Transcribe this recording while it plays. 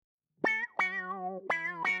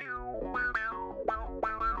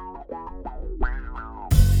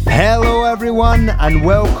Hello everyone and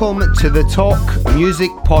welcome to the Talk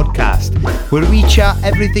Music Podcast, where we chat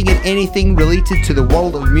everything and anything related to the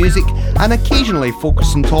world of music and occasionally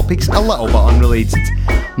focus on topics a little bit unrelated.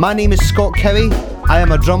 My name is Scott Cowie. I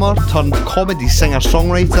am a drummer turned comedy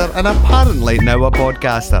singer-songwriter and apparently now a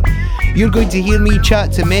podcaster. You're going to hear me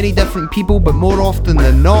chat to many different people, but more often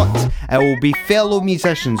than not, it will be fellow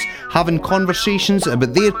musicians having conversations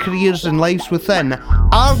about their careers and lives within,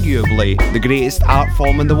 arguably, the greatest art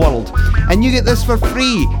form in the world. And you get this for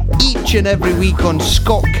free each and every week on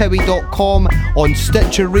scottcowie.com, on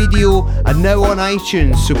Stitcher Radio, and now on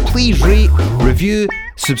iTunes. So please rate, review,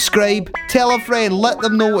 subscribe, tell a friend, let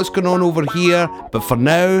them know what's going on over here. But for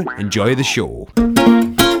now, enjoy the show.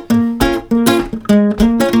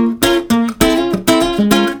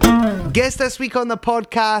 Guest this week on the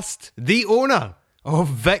podcast, the owner of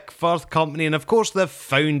Vic Firth Company, and of course the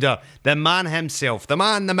founder, the man himself, the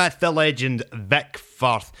man, the myth, the legend, Vic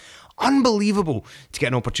Firth. Unbelievable to get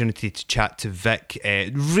an opportunity to chat to Vic.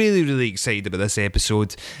 Really excited about this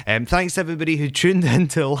episode. Thanks to everybody who tuned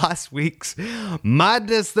into last week's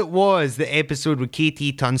madness that was the episode with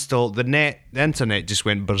KT Tunstall. The internet just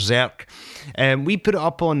went berserk. We put it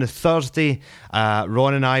up on the Thursday.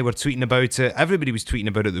 Ron and I were tweeting about it. Everybody was tweeting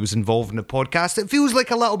about it that was involved in the podcast. It feels like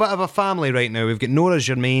a little bit of a family right now. We've got Nora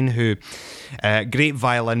Germain, who great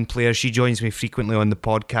violin player. She joins me frequently on the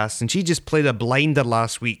podcast, and she just played a blinder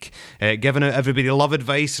last week, giving out everybody love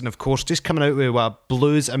advice, and of course just coming out with a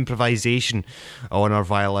blues improvisation on her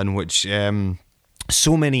violin, which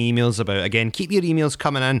so many emails about. Again, keep your emails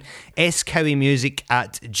coming in.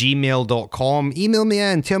 scowiemusic@gmail.com. Email me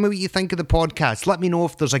in. Tell me what you think of the podcast. Let me know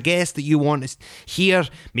if there's a guest that you want to hear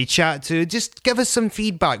me chat to. Just give us some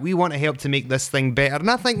feedback. We want to help to make this thing better, and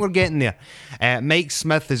I think we're getting there. Mike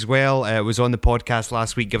Smith as well was on the podcast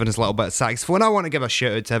last week giving us a little bit of saxophone. I want to give a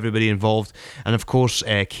shout out to everybody involved, and of course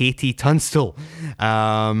KT Tunstall,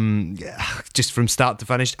 just from start to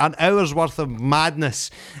finish, an hour's worth of madness.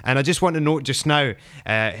 And I just want to note just now,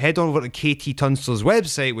 head on over to KT Tunstall's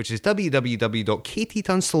website, which is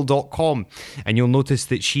www.kttunstall.com, and you'll notice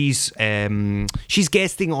that she's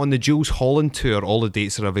guesting on the Jools Holland tour. All the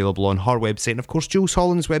dates are available on her website, and of course Jools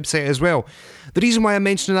Holland's website as well. The reason why I'm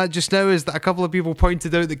mentioning that just now is that a couple of people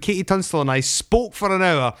pointed out that KT Tunstall and I spoke for an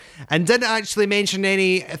hour and didn't actually mention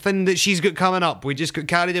anything that she's got coming up. We just got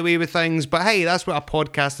carried away with things, but hey, that's what a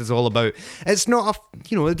podcast is all about. It's not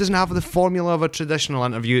it doesn't have the formula of a traditional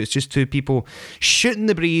interview. It's just two people shooting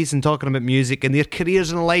the breeze and talking about music and their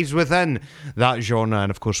careers and lives within that genre.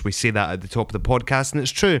 And of course we say that at the top of the podcast, and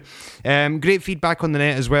it's true. Great feedback on the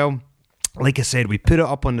net as well. Like I said, we put it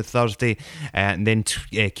up on the Thursday, and then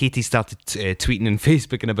Katie started tweeting and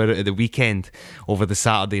Facebooking about it at the weekend over the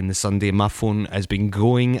Saturday and the Sunday. My phone has been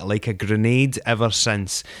going like a grenade ever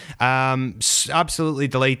since. Absolutely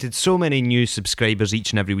delighted. So many new subscribers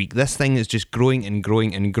each and every week. This thing is just growing and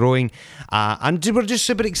growing and growing. And we're just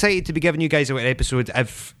super excited to be giving you guys an episode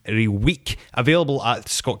every week. Available at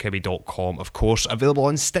scottcowie.com, of course. Available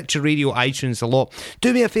on Stitcher Radio, iTunes a lot.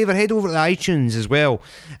 Do me a favour, head over to iTunes as well.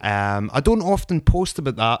 I don't often post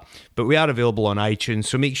about that, but we are available on iTunes,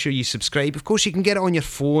 so make sure you subscribe. Of course, you can get it on your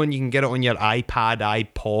phone, you can get it on your iPad,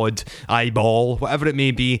 iPod, eyeball, whatever it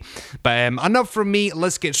may be. But enough from me,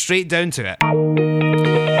 let's get straight down to it.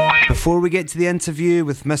 Before we get to the interview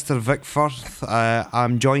with Mr. Vic Firth,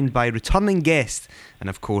 I'm joined by returning guest, and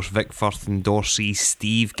of course Vic Firth endorsee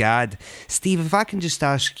Steve Gadd. Steve, if I can just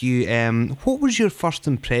ask you, what was your first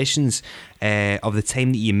impressions of the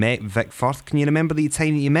time that you met Vic Firth? Can you remember the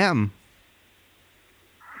time that you met him?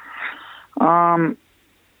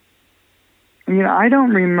 I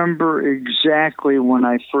don't remember exactly when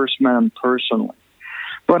I first met him personally,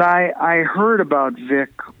 but I heard about Vic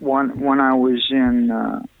when I was in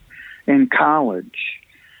college.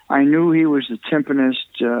 I knew he was the timpanist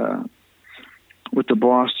with the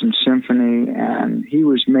Boston Symphony, and he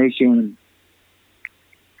was making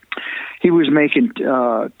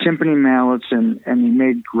timpani mallets, and he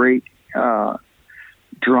made great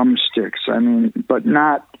drumsticks. I mean, but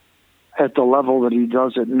not at the level that he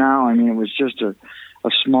does it now. I mean, it was just a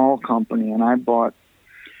small company, and I bought,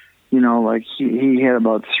 he had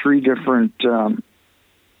about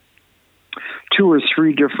two or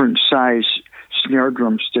three different size snare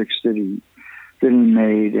drumsticks that he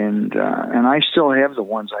made, and I still have the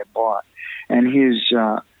ones I bought. And his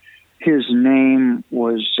name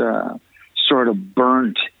was sort of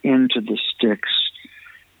burnt into the sticks.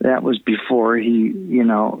 That was before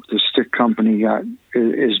the stick company got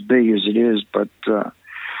as big as it is. But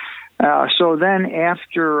so then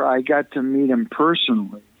after I got to meet him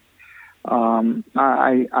personally,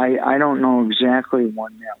 I don't know exactly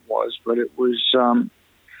when that was, but it was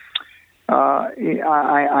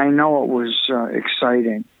I know it was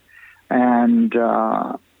exciting, and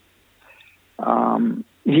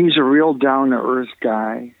he's a real down-to-earth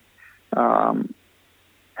guy, and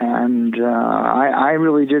I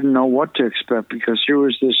really didn't know what to expect, because here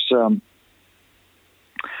was this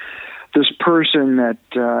person that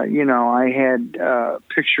I had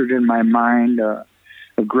pictured in my mind, a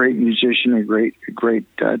great musician, a great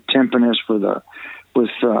timpanist with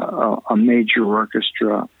a major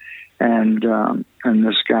orchestra, and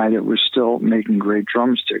this guy that was still making great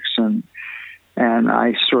drumsticks, and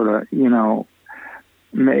I sort of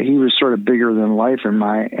he was sort of bigger than life in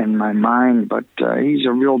my mind, but he's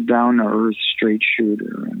a real down to earth straight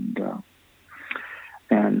shooter,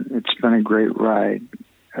 and it's been a great ride,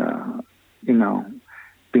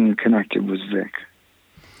 being connected with Vic.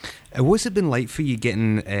 What's it been like for you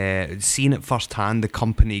getting seeing it firsthand, the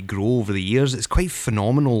company grow over the years? It's quite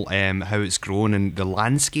phenomenal how it's grown and the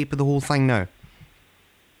landscape of the whole thing now.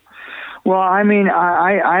 Well, I mean,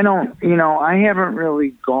 I don't, I haven't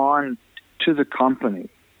really gone to the company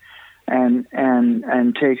and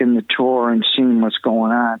taken the tour and seen what's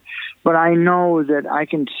going on, but I know that I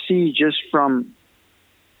can see just from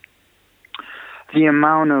the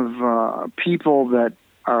amount of people that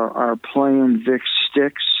are playing Vic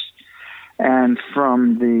sticks, and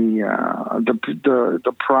from the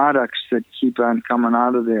products that keep on coming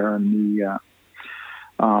out of there, and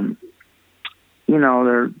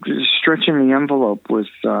they're just stretching the envelope with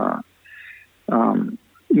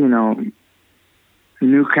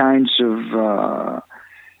new kinds of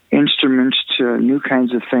instruments, to new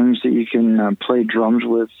kinds of things that you can play drums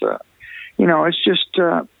with. It's just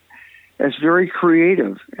it's very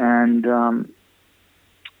creative, and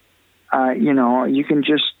you can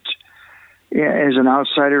just, as an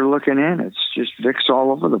outsider looking in, it's just Vic's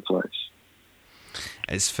all over the place.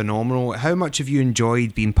 It's phenomenal. How much have you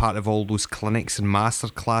enjoyed being part of all those clinics and master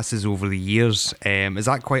classes over the years? Is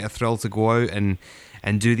that quite a thrill to go out and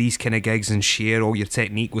do these kind of gigs and share all your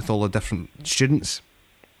technique with all the different students?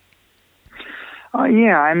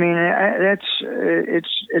 Yeah, I mean,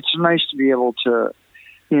 it's nice to be able to,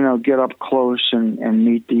 get up close and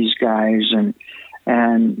meet these guys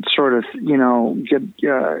and sort of, get,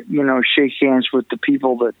 shake hands with the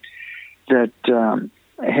people that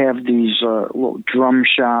have these little drum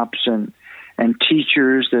shops and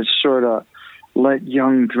teachers that sort of let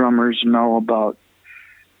young drummers know about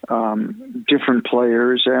different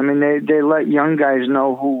players. I mean, they let young guys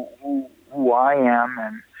know who I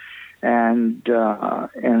am, and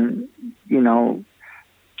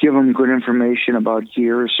give them good information about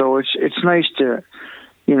gear. So it's nice to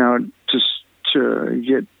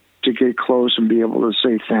get close and be able to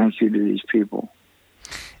say thank you to these people.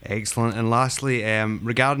 Excellent. And lastly,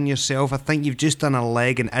 regarding yourself, I think you've just done a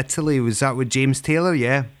leg in Italy. Was that with James Taylor?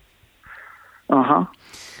 Yeah. Uh-huh.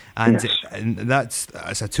 And, yes. And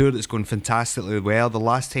it's a tour that's going fantastically well. The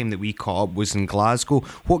last time that we caught up was in Glasgow.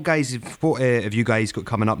 What have you guys got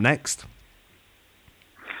coming up next?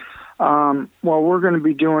 Well, we're going to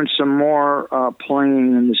be doing some more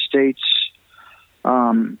playing in the States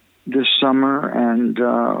this summer, and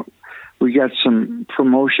we got some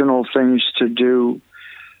promotional things to do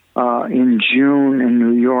in June in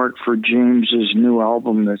New York for James's new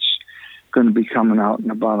album that's going to be coming out in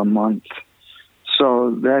about a month.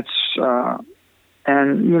 So that's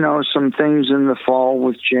and some things in the fall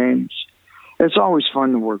with James. It's always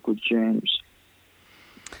fun to work with James.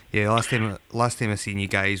 Yeah, last time I seen you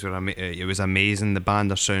guys, it was amazing. The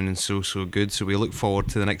band are sounding so good. So we look forward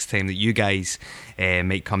to the next time that you guys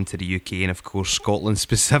might come to the UK, and of course Scotland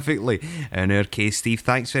specifically. In our case, Steve,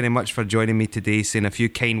 thanks very much for joining me today, saying a few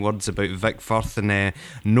kind words about Vic Firth, and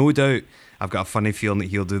no doubt I've got a funny feeling that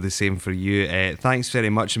he'll do the same for you. Thanks very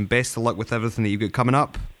much, and best of luck with everything that you've got coming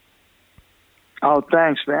up. Oh,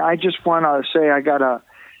 thanks, man. I just want to say I got a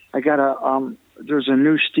there's a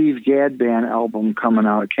new Steve Gadd Band album coming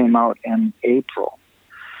out. It came out in April,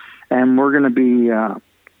 and we're going to be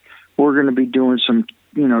doing some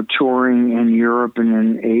touring in Europe and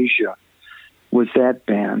in Asia with that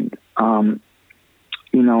band, in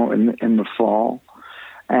the fall,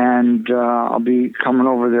 and I'll be coming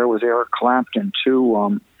over there with Eric Clapton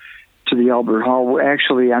too, to the Albert Hall.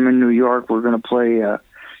 Actually, I'm in New York. We're going to play a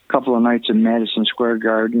couple of nights in Madison Square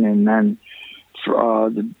Garden, and then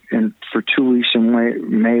for 2 weeks in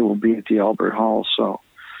May we'll be at the Albert Hall. So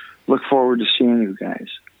look forward to seeing you guys.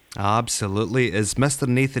 Absolutely. Is Mr.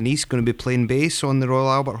 Nathan East going to be playing bass on the Royal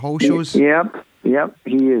Albert Hall shows? Yep,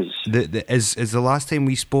 he is. Is the last time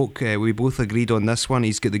we spoke, we both agreed on this one.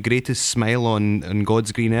 He's got the greatest smile on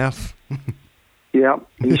God's green earth. Yep,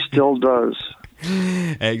 he still does.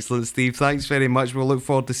 Excellent, Steve. Thanks very much. We'll look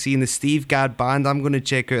forward to seeing the Steve Gadd Band. I'm going to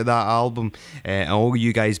check out that album. And all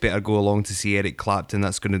you guys better go along to see Eric Clapton.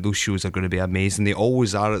 Those shows are going to be amazing. They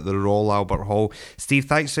always are at the Royal Albert Hall. Steve,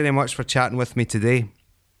 thanks very much for chatting with me today.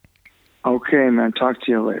 Okay, man. Talk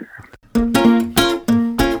to you later.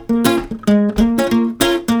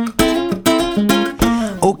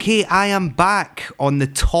 Okay, I am back on the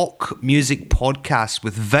Talk Music podcast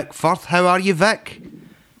with Vic Firth. How are you, Vic?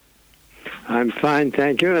 I'm fine,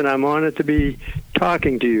 thank you, and I'm honoured to be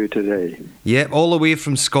talking to you today. Yep, all the way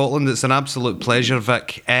from Scotland. It's an absolute pleasure,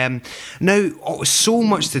 Vic. Now, so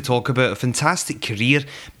much to talk about, a fantastic career,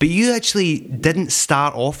 but you actually didn't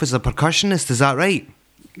start off as a percussionist, is that right?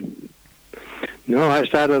 No, I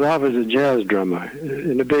started off as a jazz drummer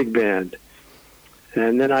in a big band.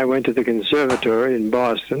 And then I went to the conservatory in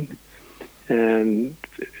Boston and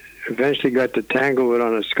eventually got to Tanglewood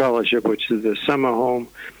on a scholarship, which is the summer home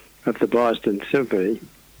of the Boston Symphony.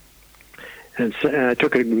 And I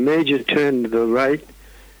took a major turn to the right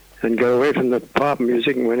and got away from the pop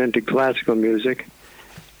music and went into classical music.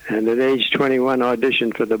 And at age 21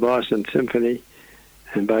 auditioned for the Boston Symphony,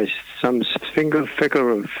 and by some finger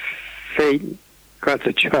of fate got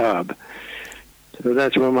the job. So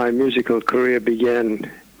that's where my musical career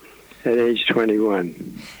began at age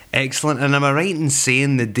 21. Excellent. And am I right in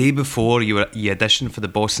saying the day before you auditioned for the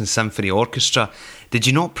Boston Symphony Orchestra, did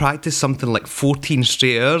you not practice something like 14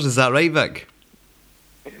 straight hours? Is that right, Vic?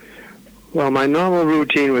 Well, my normal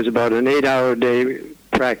routine was about an 8-hour day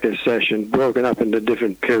practice session broken up into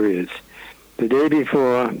different periods. The day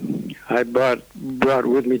before, I brought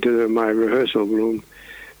with me to my rehearsal room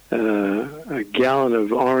a gallon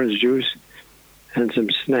of orange juice and some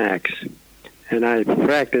snacks. And I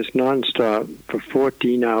practiced nonstop for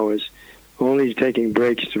 14 hours, only taking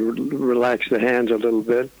breaks to relax the hands a little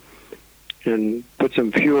bit and put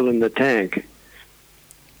some fuel in the tank.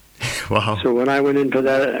 Wow. So when I went in for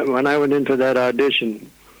that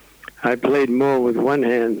audition, I played more with one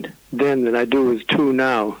hand then than I do with two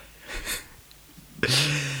now.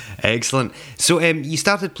 Excellent. So you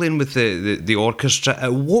started playing with the orchestra.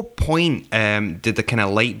 At what point did the kind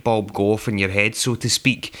of light bulb go off in your head, so to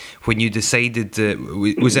speak, when you decided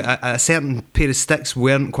was it a certain pair of sticks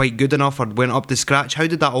weren't quite good enough or weren't up to scratch? How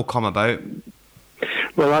did that all come about?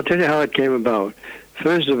 Well, I'll tell you how it came about.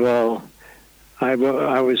 First of all, I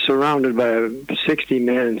was surrounded by a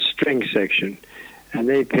 60-man string section, and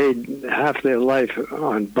they paid half their life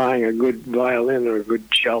on buying a good violin or a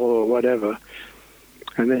good cello or whatever.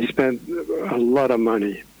 And they spent a lot of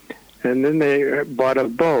money. And then they bought a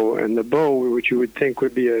bow, and the bow, which you would think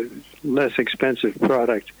would be a less expensive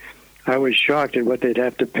product, I was shocked at what they'd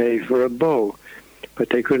have to pay for a bow. But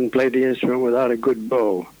they couldn't play the instrument without a good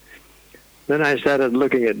bow. Then I started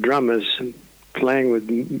looking at drummers playing with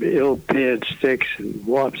ill-paired sticks and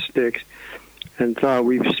warped sticks, and thought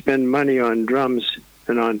we've spent money on drums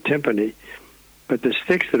and on timpani, but the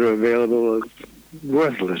sticks that are available are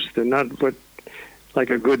worthless. They're not like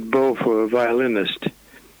a good bow for a violinist.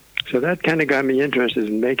 So that kind of got me interested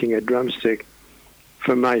in making a drumstick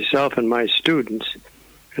for myself and my students.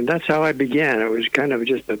 And that's how I began. It was kind of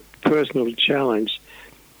just a personal challenge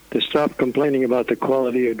to stop complaining about the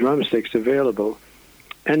quality of drumsticks available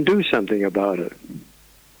and do something about it.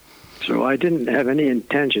 So I didn't have any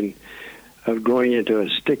intention of going into a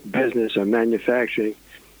stick business or manufacturing.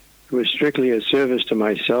 It was strictly a service to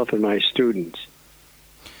myself and my students.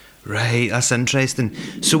 Right, that's interesting.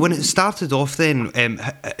 So when it started off then,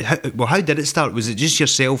 how did it start? Was it just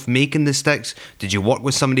yourself making the sticks? Did you work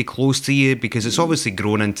with somebody close to you? Because it's obviously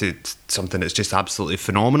grown into something that's just absolutely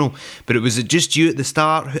phenomenal. But was it just you at the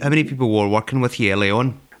start? How many people were working with you early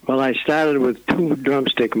on? Well, I started with 2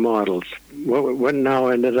 drumstick models. What now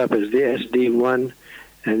ended up as the SD1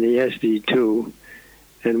 and the SD2,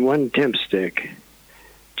 and 1 timp stick,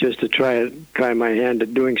 just to try my hand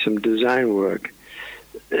at doing some design work.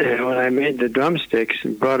 And when I made the drumsticks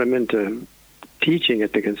and brought them into teaching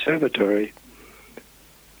at the conservatory,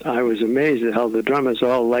 I was amazed at how the drummers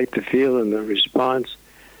all liked the feel and the response.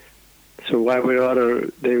 So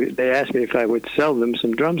they asked me if I would sell them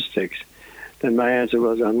some drumsticks. Then my answer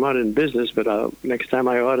was, I'm not in business, but next time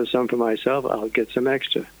I order some for myself, I'll get some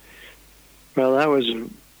extra. Well,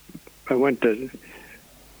 I went to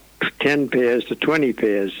 10 pairs to 20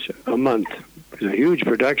 pairs a month. It was a huge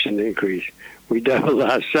production increase. We doubled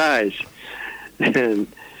our size. And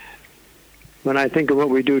when I think of what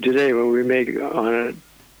we do today, when we make on a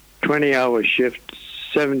 20-hour shift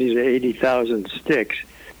 70 to 80,000 sticks,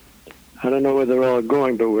 I don't know where they're all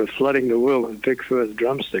going, but we're flooding the world with Vic Firth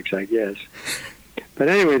drumsticks, I guess. But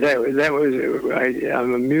anyway, that was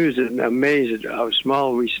I'm amazed at how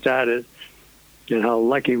small we started and how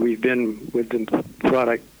lucky we've been with the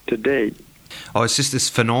product to date. Oh, it's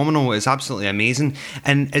phenomenal. It's absolutely amazing.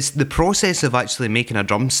 And it's the process of actually making a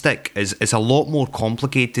drumstick is a lot more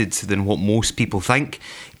complicated than what most people think.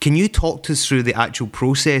 Can you talk to us through the actual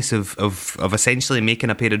process of essentially making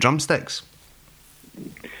a pair of drumsticks?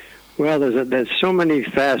 Well, there's so many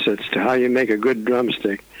facets to how you make a good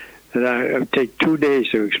drumstick that I would take 2 days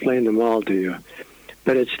to explain them all to you.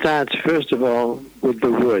 But it starts, first of all, with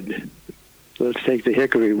the wood. Let's take the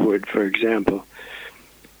hickory wood, for example.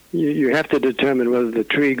 You have to determine whether the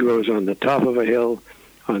tree grows on the top of a hill,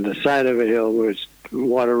 on the side of a hill where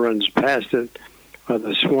water runs past it, or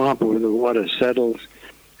the swamp where the water settles.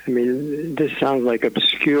 I mean, this sounds like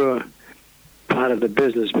obscure part of the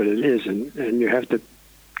business, but it isn't. And you have to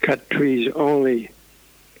cut trees only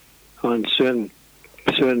on certain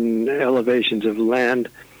elevations of land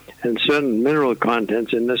and certain mineral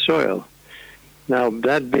contents in the soil. Now,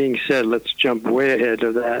 that being said, let's jump way ahead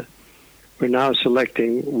of that. We're now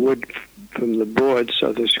selecting wood from the boards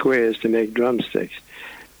or the squares to make drumsticks.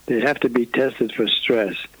 They have to be tested for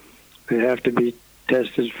stress. They have to be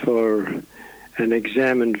tested for and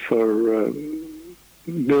examined for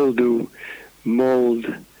mildew, mold.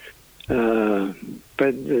 But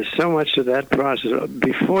there's so much to that process.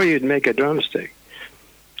 Before you'd make a drumstick,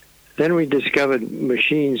 then we discovered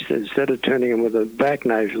machines that instead of turning them with a back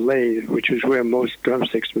knife lathe, which was where most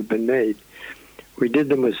drumsticks have been made, we did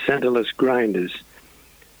them with centerless grinders,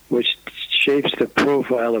 which shapes the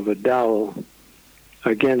profile of a dowel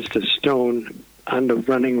against a stone under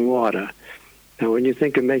running water. Now, when you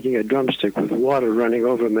think of making a drumstick with water running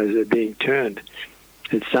over them as they're being turned,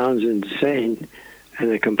 it sounds insane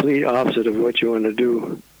and the complete opposite of what you want to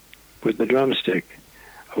do with the drumstick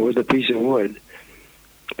or with a piece of wood.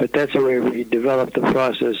 But that's the way we developed the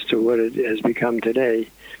process to what it has become today.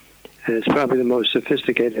 And it's probably the most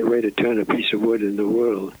sophisticated way to turn a piece of wood in the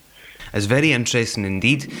world. It's very interesting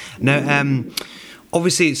indeed. Now,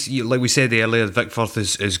 obviously, it's, like we said earlier, Vic-Firth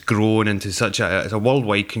is grown into such a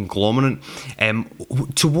worldwide conglomerate.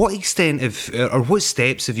 To what extent or what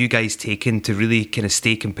steps have you guys taken to really kind of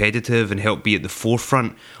stay competitive and help be at the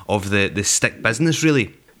forefront of the stick business,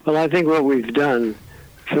 really? Well, I think what we've done,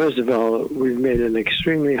 first of all, we've made an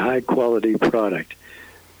extremely high-quality product.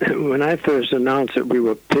 When I first announced that we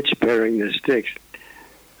were pitch pairing the sticks,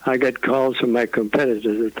 I got calls from my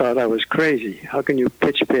competitors that thought I was crazy. How can you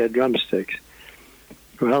pitch pair drumsticks?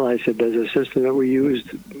 Well, I said, there's a system that we used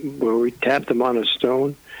where we tap them on a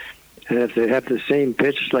stone, and if they have the same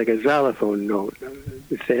pitch, like a xylophone note,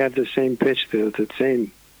 if they have the same pitch, the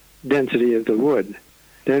same density of the wood,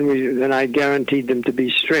 then I guaranteed them to be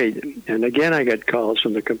straight. And again, I got calls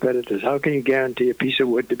from the competitors. How can you guarantee a piece of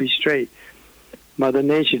wood to be straight? Mother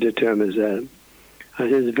Nature determines that. I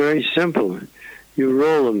said, it's very simple. You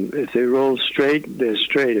roll them. If they roll straight, they're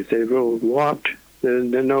straight. If they roll warped, they're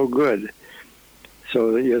no good.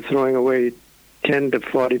 So you're throwing away 10 to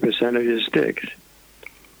 40% of your sticks.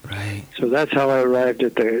 Right. So that's how I arrived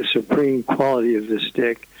at the supreme quality of the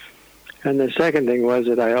stick. And the second thing was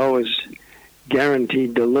that I always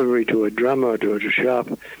guaranteed delivery to a drummer or to a shop.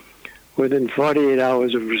 Within 48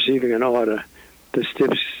 hours of receiving an order, the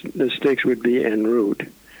sticks would be en route.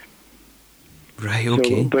 Right,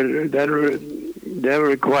 okay. So, but that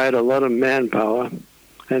required a lot of manpower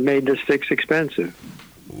and made the sticks expensive.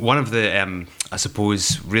 One of the, I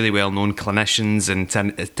suppose, really well-known clinicians and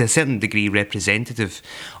to a certain degree representative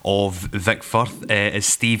of Vic-Firth is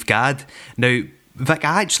Steve Gadd. Now, Vic,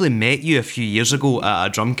 I actually met you a few years ago at a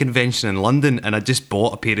drum convention in London, and I just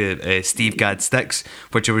bought a pair of Steve Gadd sticks,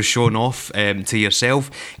 which I was showing off to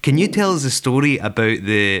yourself. Can you tell us a story about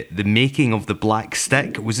the making of the black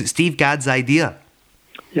stick? Was it Steve Gadd's idea?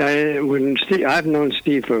 Yeah, I've known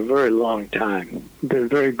Steve for a very long time. We've been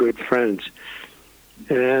very good friends.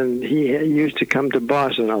 And he used to come to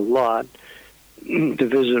Boston a lot to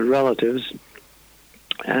visit relatives.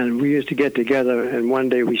 And we used to get together, and one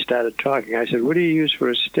day we started talking. I said, what do you use for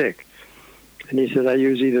a stick? And he said, I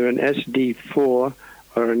use either an SD4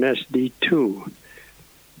 or an SD2.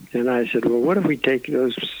 And I said, well, what if we take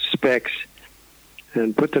those specs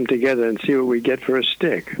and put them together and see what we get for a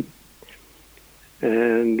stick?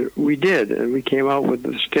 And we did, and we came out with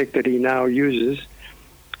the stick that he now uses,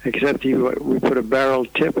 except we put a barrel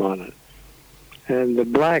tip on it. And the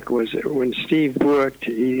black was, when Steve worked,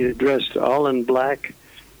 he dressed all in black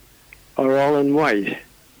or all in white.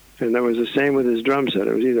 And that was the same with his drum set.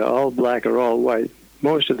 It was either all black or all white.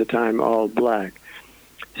 Most of the time, all black.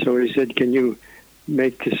 So he said, can you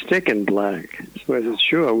make the stick in black? So I said,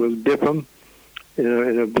 sure, we'll dip them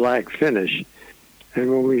in a black finish.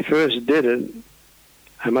 And when we first did it,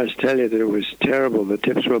 I must tell you that it was terrible. The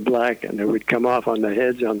tips were black, and they would come off on the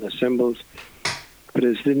heads, on the cymbals. But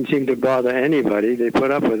it didn't seem to bother anybody. They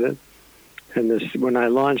put up with it. And when I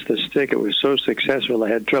launched the stick, it was so successful, I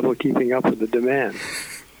had trouble keeping up with the demand.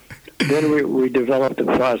 Then we developed a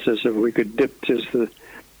process of we could dip just the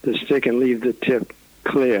stick and leave the tip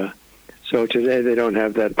clear. So today they don't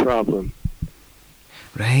have that problem.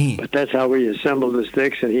 Right. But that's how we assembled the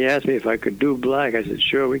sticks. And he asked me if I could do black. I said,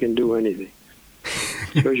 sure, we can do anything.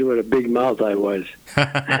 Shows you what a big mouth I was.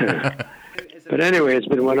 But anyway, it's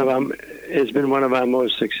been one of our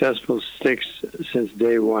most successful sticks since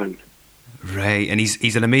day one. Right, and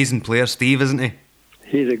he's an amazing player, Steve, isn't he?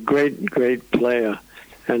 He's a great player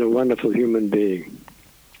and a wonderful human being.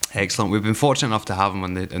 Excellent. We've been fortunate enough to have him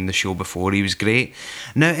on the show before. He was great.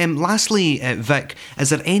 Now, lastly, Vic, is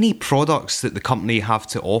there any products that the company have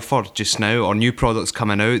to offer just now, or new products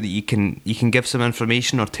coming out that you can give some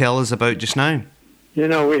information or tell us about just now? You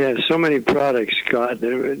know, we have so many products, Scott.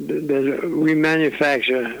 We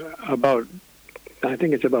manufacture about, I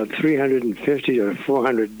think it's about 350 or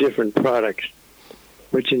 400 different products,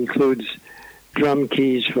 which includes drum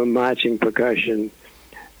keys for marching percussion,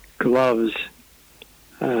 gloves,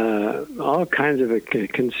 all kinds of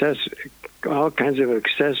accessories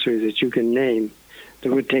that you can name. It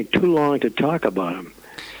would take too long to talk about them.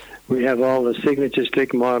 We have all the signature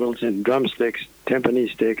stick models and drumsticks, timpani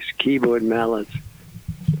sticks, keyboard mallets.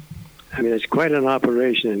 I mean, it's quite an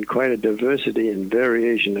operation and quite a diversity and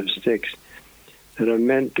variation of sticks that are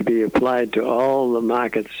meant to be applied to all the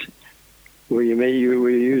markets where you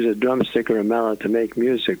use a drumstick or a mallet to make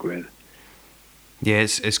music with. Yeah,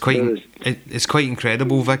 it's quite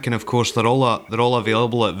incredible, Vic, and of course they're all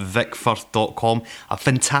available at vicfirth.com, a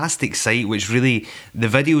fantastic site which really, the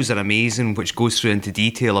videos are amazing, which goes through into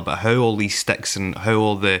detail about how all these sticks and how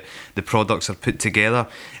all the products are put together.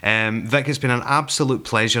 Vic, it's been an absolute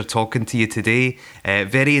pleasure talking to you today.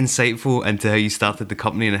 Very insightful into how you started the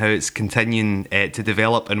company and how it's continuing to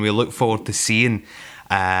develop, and we look forward to seeing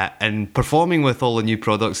and performing with all the new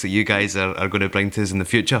products that you guys are going to bring to us in the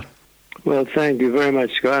future. Well, thank you very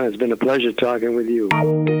much, Scott. It's been a pleasure talking with you.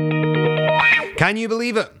 Can you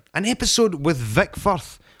believe it? An episode with Vic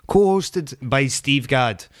Firth, co-hosted by Steve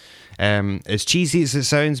Gadd. As cheesy as it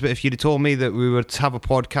sounds, but if you'd have told me that we were to have a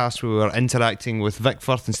podcast where we were interacting with Vic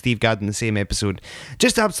Firth and Steve Gadd in the same episode,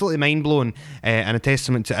 just absolutely mind-blowing, and a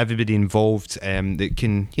testament to everybody involved,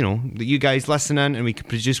 that you guys listen in, and we can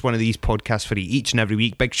produce one of these podcasts for you each and every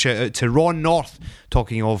week. Big shout out to Ron North,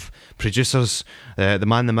 talking of producers, the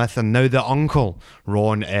man, the myth, and now the uncle,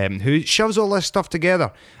 Ron, who shoves all this stuff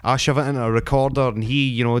together. I shove it into a recorder, and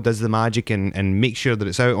he, does the magic and makes sure that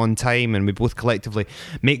it's out on time, and we both collectively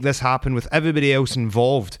make this happen with everybody else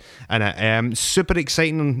involved. And super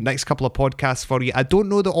exciting next couple of podcasts for you. I don't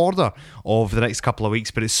know the order of the next couple of weeks,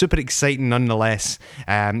 but it's super exciting nonetheless.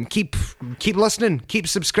 Keep listening, keep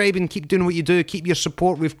subscribing, keep doing what you do, keep your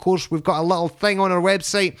support. We've got a little thing on our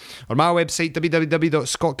website, or my website,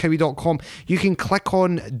 www.scottcowie.com. You can click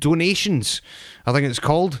on donations, I think it's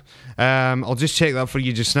called. I'll just check that for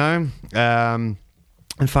you just now.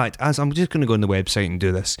 In fact, as I'm just going to go on the website and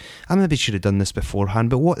do this. I maybe should have done this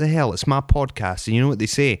beforehand, but what the hell? It's my podcast, and you know what they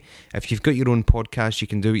say. If you've got your own podcast, you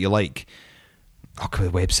can do what you like. Okay,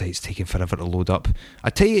 the website's taking forever to load up.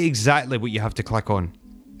 I tell you exactly what you have to click on,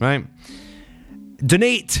 right?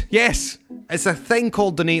 Donate, yes. It's a thing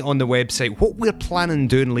called donate on the website. What we're planning on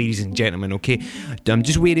doing, ladies and gentlemen, okay? I'm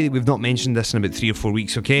just wary that we've not mentioned this in about 3 or 4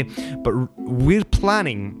 weeks, okay? But we're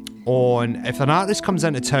planning on, if an artist comes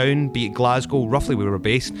into town, be it Glasgow, roughly where we're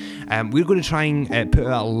based, we're going to try and put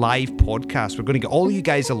out a live podcast. We're going to get all you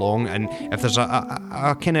guys along, and if there's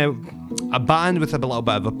a kind of a band with a little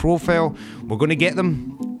bit of a profile, we're going to get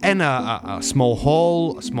them in a small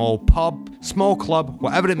hall, a small pub, small club,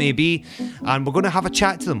 whatever it may be, and we're going to have a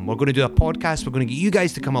chat to them. We're going to do a podcast. We're going to get you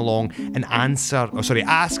guys to come along and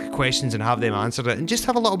ask questions and have them answer it, and just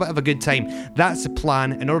have a little bit of a good time. That's the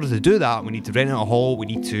plan. In order to do that, we need to rent out a hall. We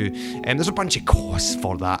need to, there's a bunch of costs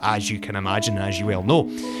for that, as you can imagine, as you well know.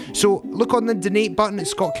 So look on the donate button at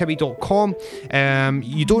scottcowie.com.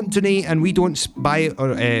 You don't donate, and we don't buy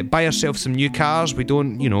ourselves some new cars. We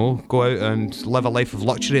don't, go out and live a life of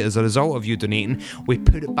luxury as a result of you donating. We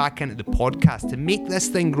put it back into the podcast to make this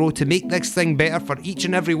thing grow, to make this thing better for each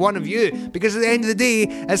and every one of you, because at the end of the day,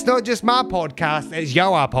 it's not just my podcast, it's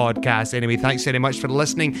your podcast. Anyway, thanks very much for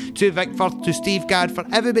listening to Vic Firth, to Steve Gadd, for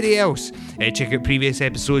everybody else. Check out previous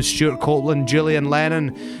episodes: Stuart Copeland, Julian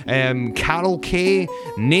Lennon, Carol Kay,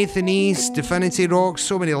 Nathan East, Divinity Rock.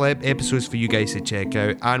 So many episodes for you guys to check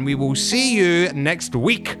out, and we will see you next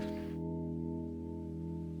week.